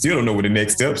 but you still don't know what the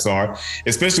next steps are,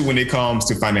 especially when it comes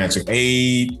to financial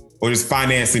aid or just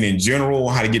financing in general,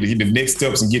 how to get the next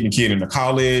steps and getting the kid into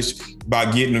college,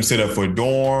 by getting them set up for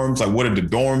dorms, like what are the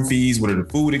dorm fees, what are the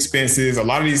food expenses, a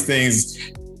lot of these things,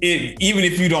 even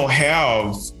if you don't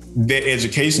have that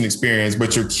education experience,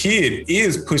 but your kid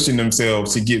is pushing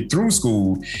themselves to get through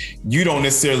school, you don't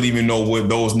necessarily even know what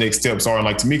those next steps are. And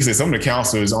like to me, because some of the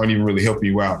counselors aren't even really helping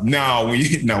you out. Now, when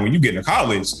you get into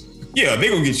college, yeah, they're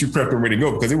gonna get you prepped and ready to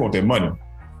go because they want that money.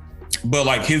 But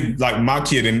like my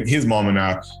kid and his mom and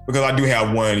I, because I do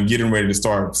have one getting ready to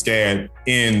start SCAD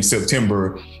in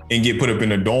September and get put up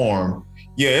in a dorm.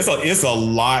 Yeah, it's a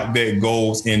lot that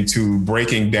goes into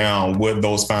breaking down what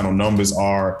those final numbers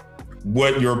are,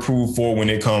 what you're approved for when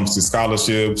it comes to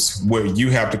scholarships, what you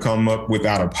have to come up with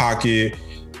out of pocket,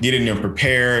 getting them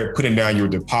prepared, putting down your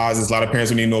deposits. A lot of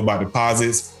parents don't even know about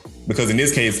deposits because in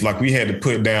this case, like we had to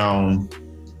put down,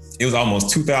 it was almost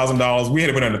 $2,000. We had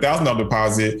to put down $1,000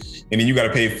 deposit, and then you got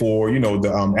to pay for,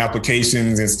 the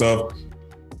applications and stuff.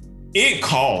 It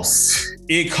costs.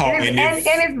 And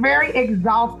it's very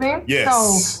exhausting.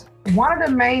 Yes. So one of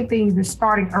the main things is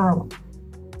starting early.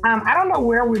 I don't know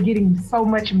where we're getting so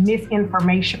much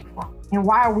misinformation from and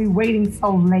why are we waiting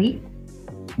so late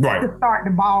to start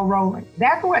the ball rolling.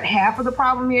 That's what half of the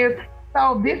problem is.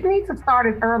 So this needs to start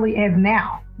as early as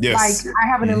now. Yes. Like I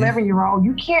have an 11-year-old.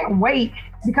 You can't wait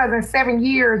because in 7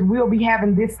 years, we'll be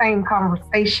having this same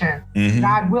conversation,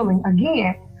 God willing,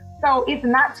 again. So it's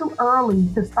not too early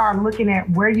to start looking at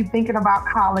where you're thinking about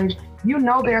college. You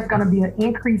know there's going to be an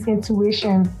increase in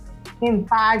tuition in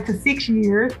 5 to 6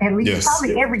 years, at least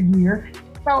probably every year.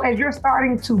 So as you're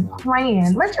starting to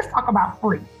plan, let's just talk about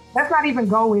free. Let's not even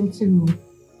go into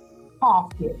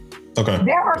cost yet. Okay.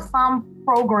 There are some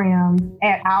programs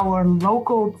at our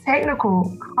local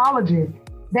technical colleges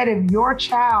that if your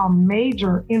child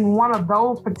major in one of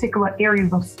those particular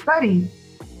areas of study,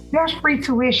 there's free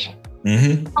tuition.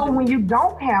 So when you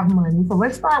don't have money, so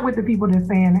let's start with the people that are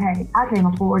saying, hey, I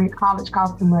can't afford it, college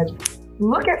costs too much.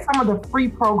 Look at some of the free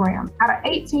programs. Out of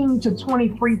 18 to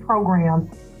 20 free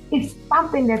programs, it's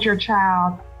something that your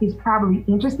child is probably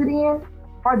interested in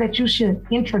or that you should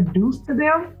introduce to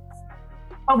them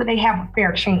so that they have a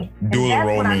fair chance. Dual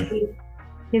enrollment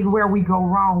is where we go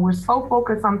wrong. We're so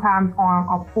focused sometimes on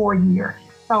a 4-year.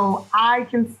 So I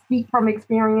can speak from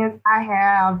experience. I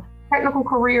have technical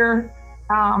career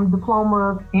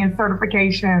diplomas and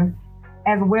certifications,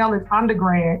 as well as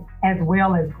undergrad, as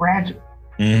well as graduate.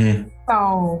 Mm-hmm.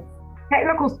 So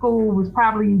technical school was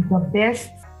probably the best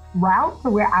route to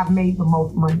where I've made the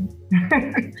most money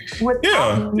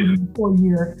without needing a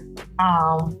 4-year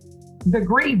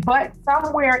degree. But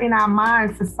somewhere in our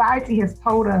minds, society has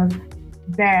told us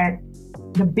that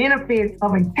the benefits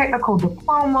of a technical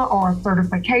diploma or a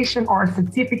certification or a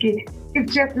certificate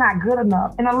is just not good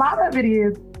enough. And a lot of it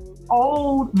is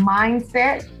old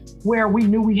mindset where we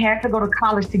knew we had to go to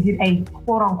college to get a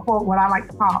quote unquote, what I like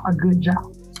to call a good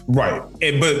job. Right.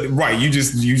 You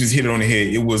just hit it on the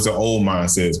head. It was the old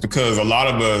mindsets, because a lot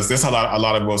of us, that's how a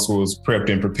lot of us was prepped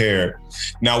and prepared.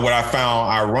 Now, what I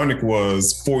found ironic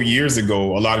was 4 years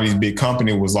ago, a lot of these big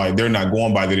companies was like, they're not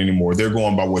going by that anymore. They're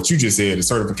going by what you just said, the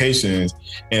certifications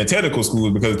and the technical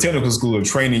schools, because the technical schools are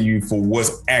training you for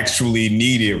what's actually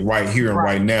needed right here and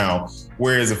right now.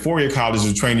 Whereas the 4-year college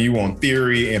is training you on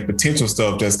theory and potential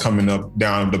stuff that's coming up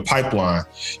down the pipeline.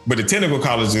 But the technical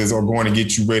colleges are going to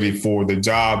get you ready for the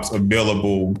jobs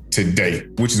available today,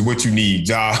 which is what you need,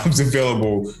 jobs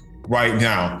available right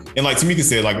now. And like Tamika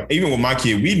said, like even with my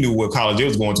kid, we knew what college he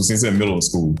was going to since in middle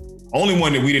school. Only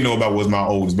one that we didn't know about was my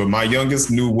oldest, but my youngest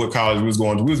knew what college he was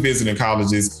going to. We was visiting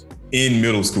colleges in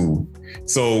middle school.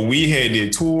 So we had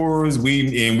did tours,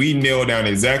 we nailed down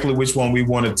exactly which one he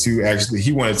wanted to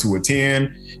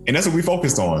attend. And that's what we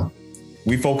focused on.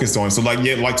 So like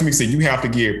Tamika said, you have to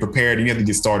get prepared and you have to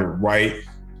get started right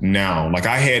now. Like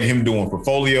I had him doing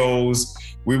portfolios.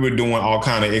 We were doing all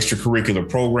kind of extracurricular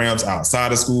programs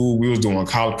outside of school. We was doing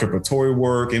college preparatory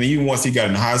work. And even once he got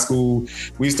in high school,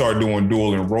 we started doing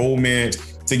dual enrollment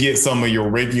to get some of your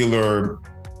regular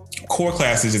core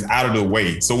classes is out of the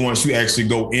way. So once you actually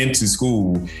go into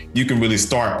school, you can really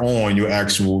start on your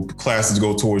actual classes to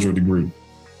go towards your degree.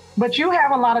 But you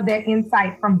have a lot of that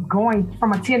insight from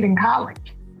attending college.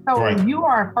 So right. You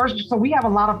are so we have a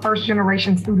lot of first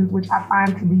generation students, which I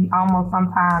find to be almost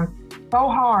sometimes so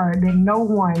hard that no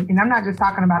one, and I'm not just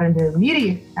talking about in their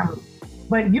immediate family,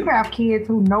 but you have kids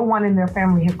who no one in their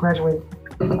family has graduated.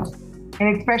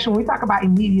 And especially when we talk about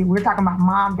immediate, we're talking about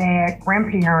mom, dad,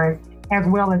 grandparents, as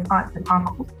well as aunts and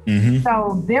uncles. Mm-hmm.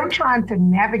 So them trying to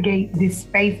navigate this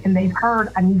space, and they've heard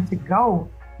I need to go.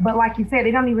 But like you said,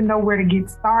 they don't even know where to get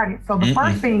started. So the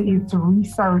first thing is to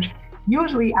research.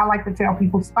 Usually I like to tell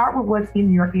people, start with what's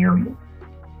in your area.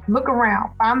 Look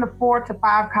around, find the 4 to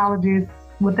 5 colleges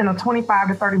within a 25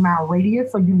 to 30 mile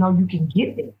radius so you know you can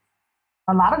get there.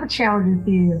 A lot of the challenges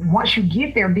is once you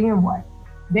get there, then what?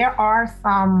 There are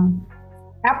some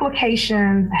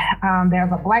applications.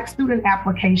 There's a Black student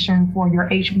application for your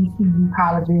HBCU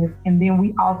colleges. And then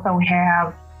we also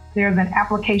there's an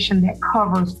application that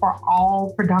covers for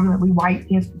all predominantly white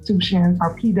institutions,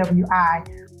 or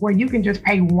PWI, where you can just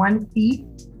pay one fee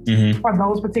for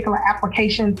those particular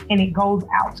applications, and it goes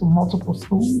out to multiple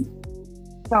schools.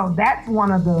 So that's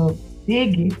one of the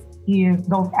biggest is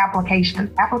those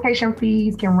applications. Application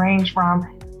fees can range from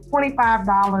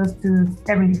 $25 to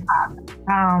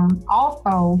 $75.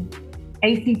 Also,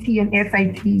 ACT and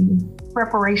SAT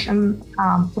preparation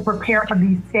to prepare for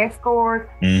these test scores.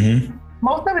 Mm-hmm.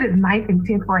 Most of it is 9th and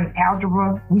 10th grade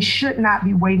algebra. We should not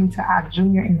be waiting to our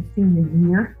junior and senior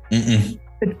year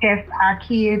to test our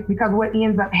kids, because what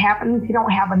ends up happening, they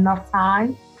don't have enough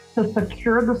time to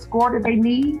secure the score that they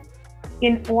need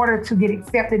in order to get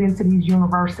accepted into these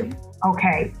universities.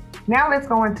 Okay, now let's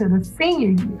go into the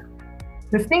senior year.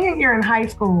 The senior year in high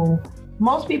school,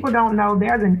 most people don't know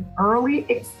there's an early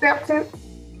acceptance,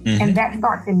 and that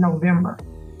starts in November.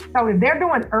 So if they're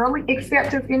doing early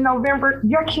acceptance in November,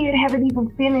 your kid haven't even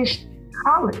finished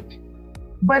college.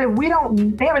 But they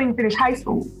haven't even finished high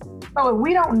school. So if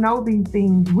we don't know these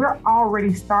things, we're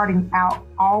already starting out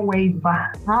always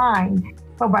behind.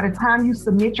 So by the time you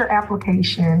submit your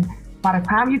application, by the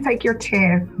time you take your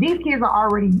test, these kids are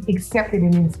already accepted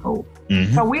and in school.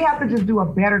 So we have to just do a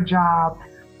better job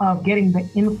of getting the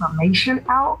information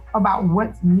out about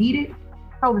what's needed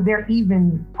so that they're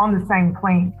even on the same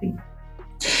playing field.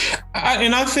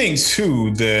 And I think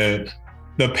too that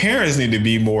the parents need to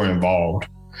be more involved.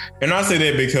 And I say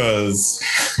that because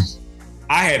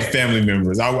I had family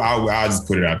members. I just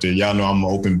put it out there. Y'all know I'm an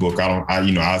open book.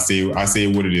 I say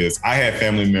what it is. I had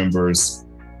family members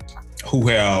who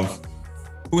had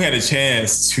a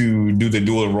chance to do the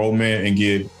dual enrollment and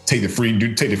take the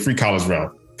free college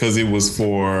route, because it was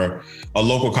for a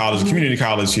local college, community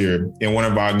college here. And one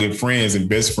of our good friends and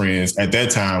best friends at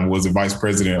that time was the vice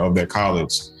president of that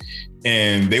college.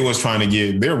 And they was trying to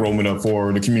get their enrollment up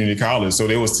for the community college. So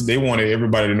they wanted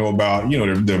everybody to know about,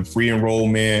 the free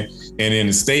enrollment. And then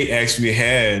the state actually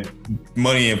had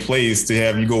money in place to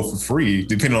have you go for free,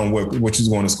 depending on what you're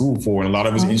going to school for. And a lot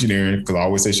of it was engineering, because I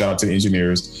always say shout out to the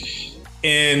engineers.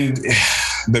 And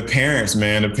the parents,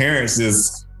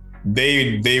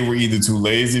 they were either too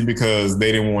lazy because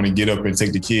they didn't want to get up and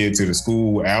take the kid to the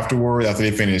school afterward, after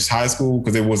they finished high school,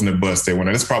 because there wasn't a bus there.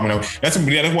 That's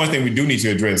one thing we do need to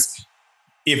address.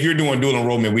 If you're doing dual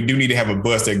enrollment, we do need to have a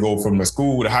bus that go from the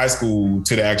school to high school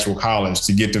to the actual college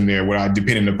to get them there without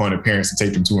depending upon the parents to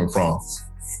take them to and from.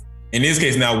 In this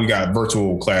case, now we got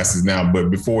virtual classes now, but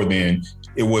before then,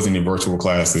 it wasn't in virtual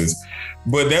classes.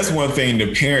 But that's one thing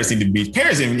the parents need to be,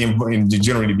 in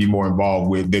general need to be more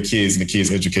involved with their kids and the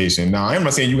kids' education. Now, I'm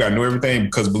not saying you got to know everything,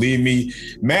 because believe me,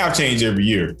 math changes every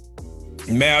year.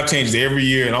 Math changes every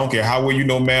year, and I don't care how well you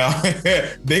know math,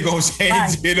 they gonna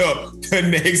change it up the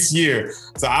next year.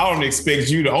 So I don't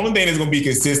expect you. The only thing that's gonna be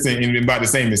consistent and about the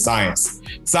same is science,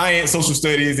 social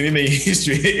studies, and anything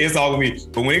history. It's all gonna be.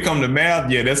 But when it comes to math,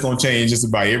 yeah, that's gonna change just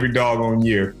about every doggone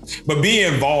year. But be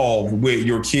involved with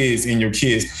your kids and your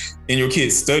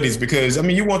kids' studies, because I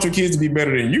mean, you want your kids to be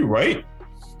better than you, right?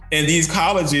 And these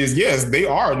colleges, yes, they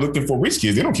are looking for rich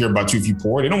kids. They don't care about you if you're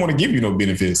poor. They don't want to give you no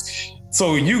benefits.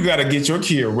 So you got to get your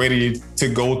kid ready to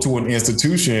go to an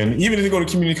institution. Even if they go to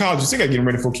community college, you still got to get them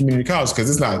ready for community college, because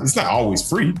it's not always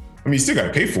free. I mean, you still got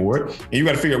to pay for it, and you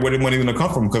got to figure out where the money is going to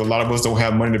come from, because a lot of us don't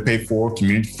have money to pay for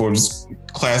just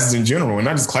classes in general, and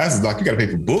not just classes. Like, you got to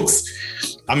pay for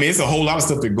books. I mean, it's a whole lot of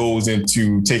stuff that goes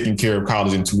into taking care of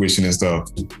college and tuition and stuff.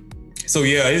 So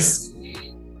yeah,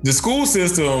 the school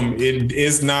system, it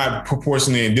is not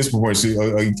proportionally and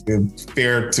disproportionately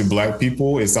fair to Black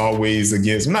people. It's always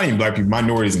against, not even Black people,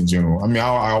 minorities in general. I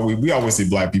mean, we always say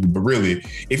Black people, but really,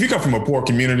 if you come from a poor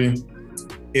community,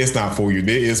 it's not for you. It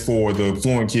is for the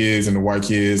affluent kids and the white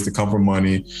kids that come from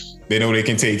money. They know they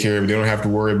can take care of it. They don't have to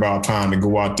worry about trying to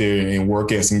go out there and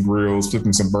work at some grills,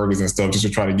 flipping some burgers and stuff, just to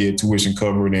try to get tuition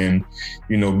covered and,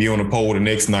 be on the pole the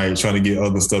next night trying to get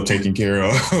other stuff taken care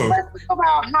of. Let's talk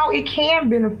about how it can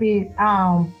benefit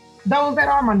those that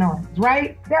are minorities,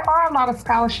 right? There are a lot of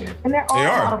scholarships, and there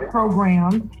are a lot of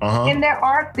programs, and there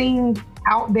are things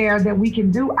out there that we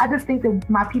can do. I just think that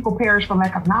my people perish for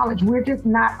lack of knowledge. We're just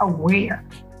not aware.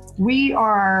 We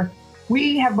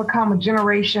have become a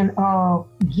generation of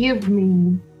give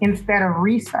me instead of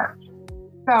research.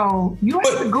 So you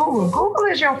have to Google. Google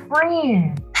is your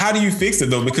friend. How do you fix it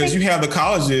though? Because you have the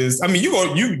colleges. I mean,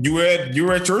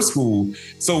 you're at your school.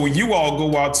 So when you all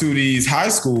go out to these high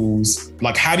schools,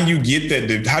 like, how do you get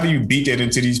that? How do you beat that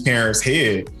into these parents'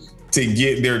 head to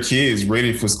get their kids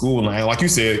ready for school? And like you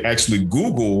said, actually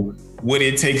Google what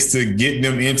it takes to get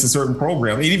them into certain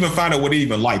programs and even find out what they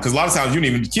even like. Because a lot of times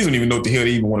kids don't even know what the hell they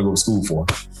even want to go to school for.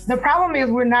 The problem is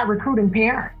we're not recruiting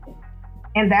parents.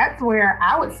 And that's where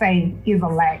I would say is a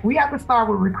lack. We have to start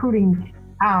with recruiting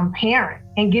parents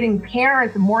and getting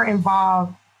parents more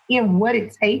involved in what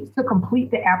it takes to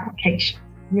complete the application.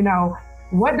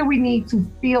 What do we need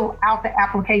to fill out the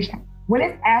application? When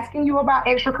it's asking you about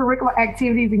extracurricular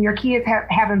activities and your kids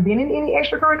haven't been in any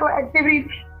extracurricular activities,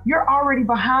 you're already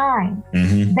behind.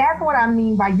 Mm-hmm. That's what I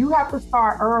mean by you have to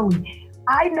start early.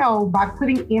 I know by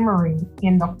putting Emory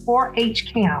in the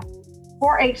 4-H camp,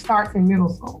 4-H starts in middle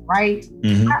school, right?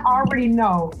 Mm-hmm. I already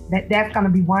know that that's going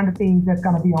to be one of the things that's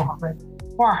going to be on her list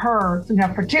for her to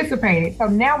have participated. So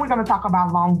now we're going to talk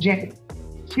about longevity.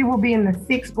 She will be in the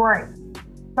 6th grade.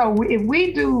 So if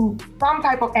we do some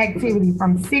type of activity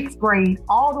from 6th grade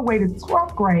all the way to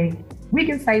 12th grade, we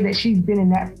can say that she's been in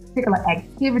that particular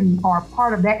activity or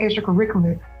part of that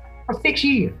extracurricular for 6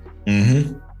 years.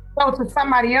 Mm-hmm. So to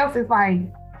somebody else, it's like,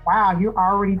 wow, you're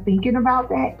already thinking about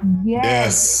that?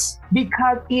 Yes.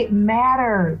 Because it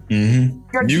matters. Mm-hmm.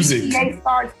 Your music GPA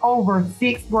starts over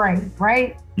 6th grade,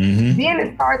 right? Mm-hmm. Then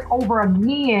it starts over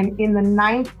again in the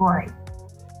 9th grade.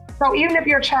 So even if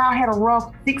your child had a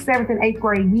rough 6th, 7th, and 8th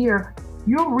grade year,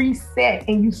 you reset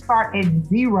and you start at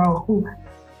 0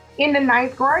 in the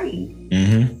 9th grade.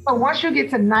 Mm-hmm. So once you get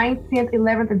to 9th, 10th,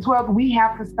 11th, and 12th, we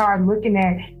have to start looking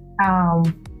at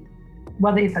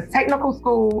whether it's a technical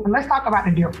school, and let's talk about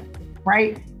the difference,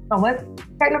 right? So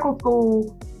technical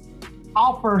school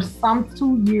offers some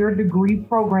 2-year degree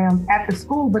programs at the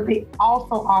school, but they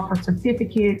also offer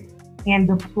certificate and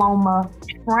diploma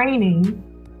training,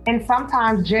 and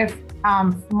sometimes just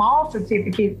small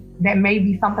certificates that may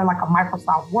be something like a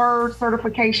Microsoft Word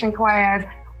certification class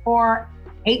or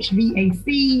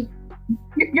HVAC.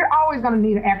 You're always going to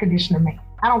need an air conditioner man.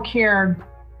 I don't care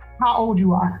how old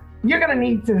you are. You're going to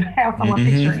need to have someone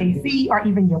fix your AC or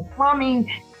even your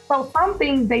plumbing. So some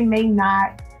things they may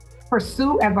not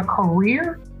pursue as a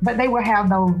career, but they will have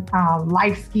those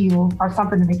life skills or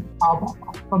something that they can fall back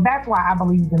on. So that's why I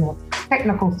believe in a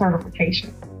technical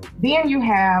certification. Then you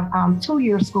have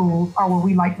 2-year schools, or what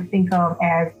we like to think of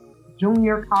as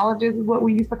junior colleges is what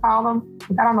we used to call them.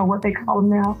 I don't know what they call them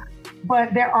now,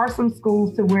 but there are some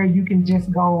schools to where you can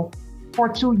just go for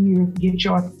 2 years, get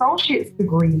your associate's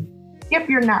degree, if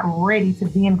you're not ready to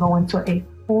then go into a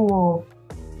full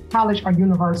college or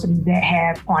university that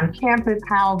has on-campus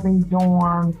housing,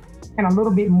 dorms, and a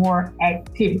little bit more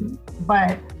activity.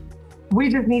 But we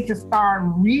just need to start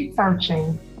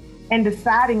researching and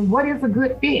deciding what is a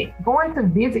good fit, going to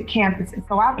visit campuses.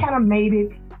 So I've kind of made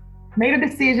a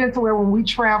decision to where when we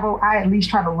travel, I at least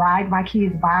try to ride my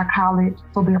kids by college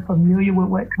so they're familiar with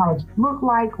what college looks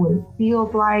like, what it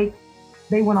feels like.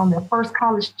 They went on their first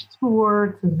college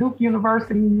tour to Duke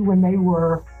University when they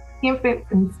were infants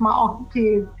and small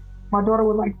kids. My daughter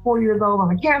was like 4 years old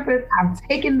on the campus. I've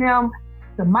taken them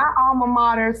to my alma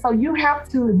mater. So you have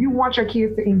to, if you want your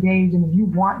kids to engage and if you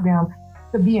want them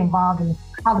to be involved in the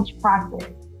college process,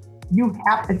 you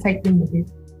have to take them to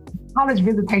visit. College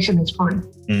visitation is free,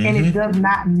 and it does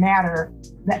not matter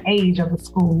the age of the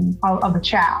school, of the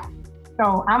child.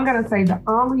 So I'm gonna say the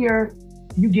earlier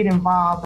you get involved,